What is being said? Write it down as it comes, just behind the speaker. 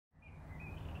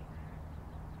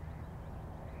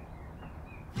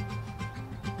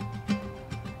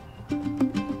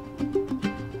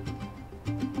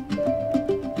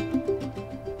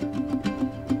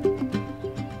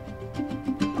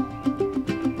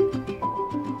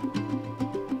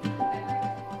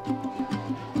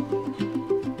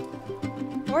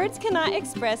Words cannot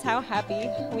express how happy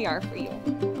we are for you.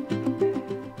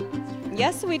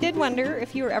 Yes, we did wonder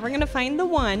if you were ever going to find the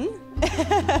one.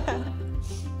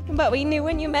 But we knew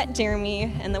when you met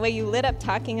Jeremy and the way you lit up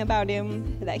talking about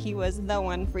him that he was the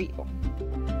one for you.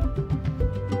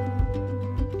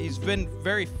 He's been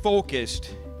very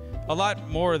focused, a lot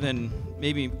more than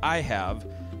maybe I have,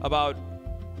 about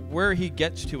where he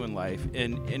gets to in life.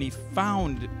 And he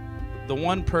found the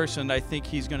one person I think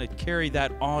he's going to carry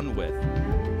that on with.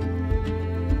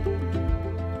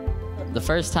 The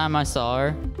first time I saw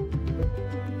her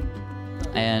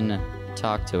and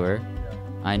talked to her,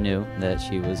 I knew that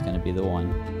she was going to be the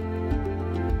one.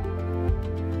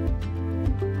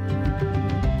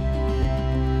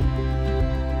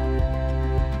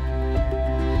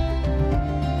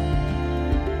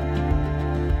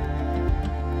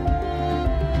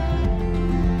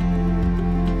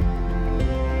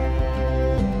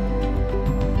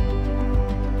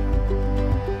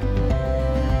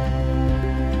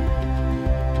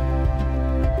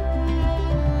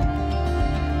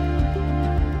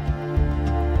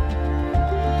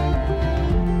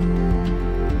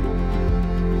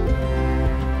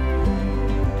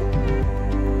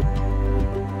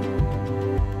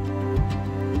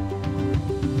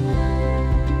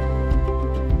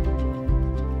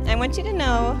 I want you to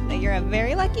know that you're a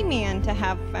very lucky man to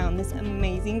have found this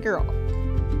amazing girl.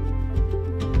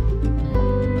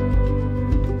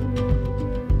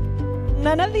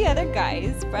 None of the other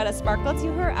guys brought a sparkle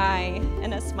to her eye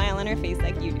and a smile on her face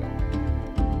like you do.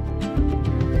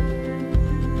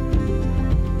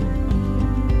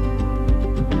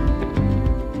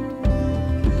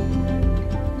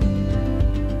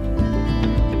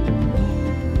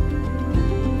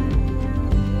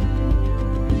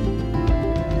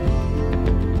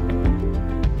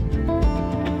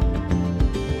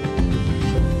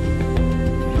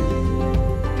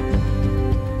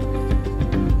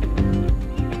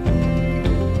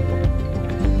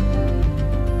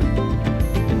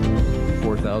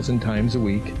 Times a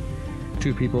week,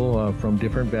 two people from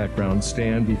different backgrounds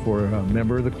stand before a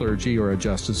member of the clergy or a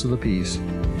justice of the peace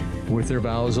with their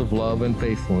vows of love and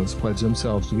faithfulness, pledge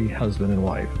themselves to be husband and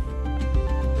wife.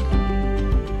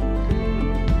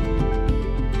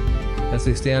 As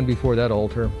they stand before that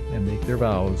altar and make their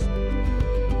vows,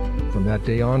 from that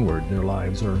day onward, their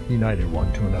lives are united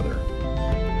one to another.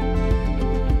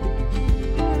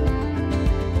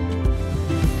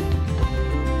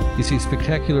 You see,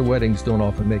 spectacular weddings don't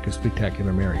often make a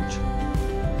spectacular marriage.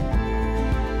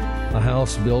 A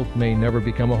house built may never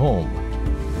become a home.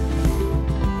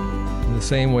 In the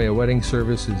same way, a wedding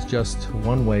service is just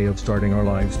one way of starting our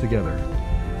lives together.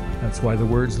 That's why the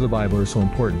words of the Bible are so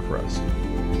important for us.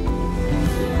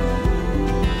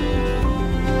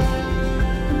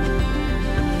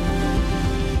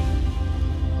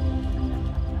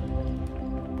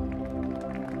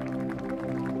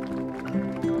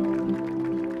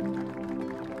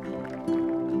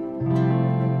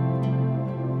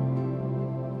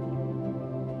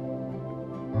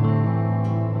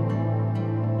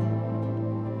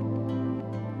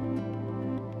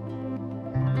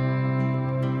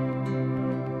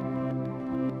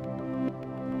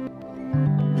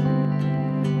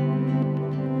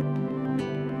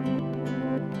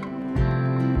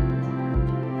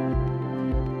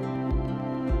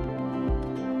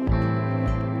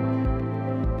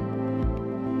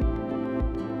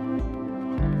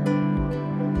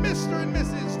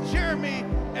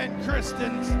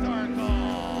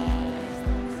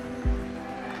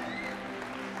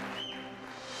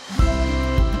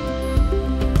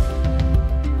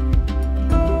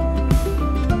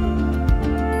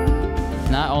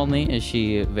 Not only is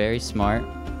she very smart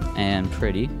and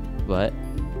pretty, but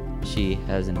she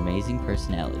has an amazing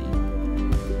personality.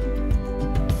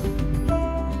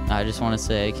 I just want to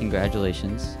say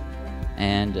congratulations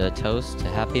and a toast to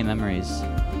happy memories.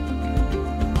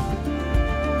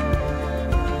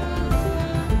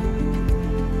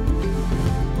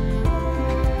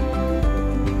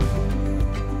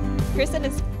 Kristen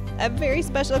is a very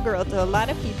special girl to a lot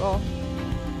of people,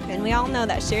 and we all know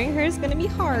that sharing her is going to be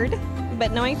hard,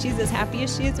 but knowing she's as happy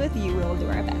as she is with you, we'll do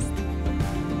our best.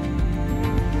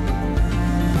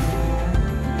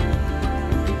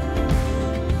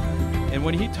 And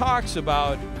when he talks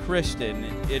about Kristen,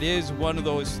 it is one of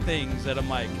those things that I'm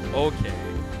like, okay,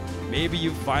 maybe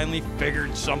you finally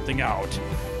figured something out.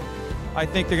 I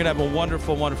think they're going to have a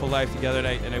wonderful, wonderful life together,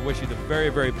 and I wish you the very,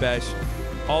 very best.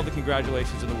 All the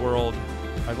congratulations in the world.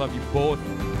 I love you both.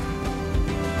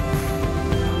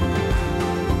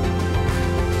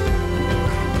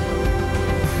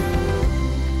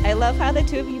 I love how the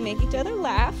two of you make each other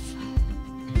laugh.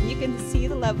 You can see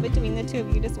the love between the two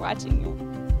of you just watching you.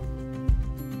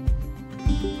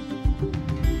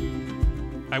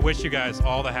 I wish you guys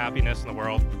all the happiness in the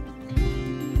world.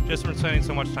 Just from spending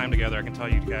so much time together, I can tell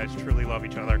you guys truly love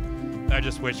each other. I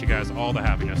just wish you guys all the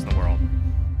happiness in the world.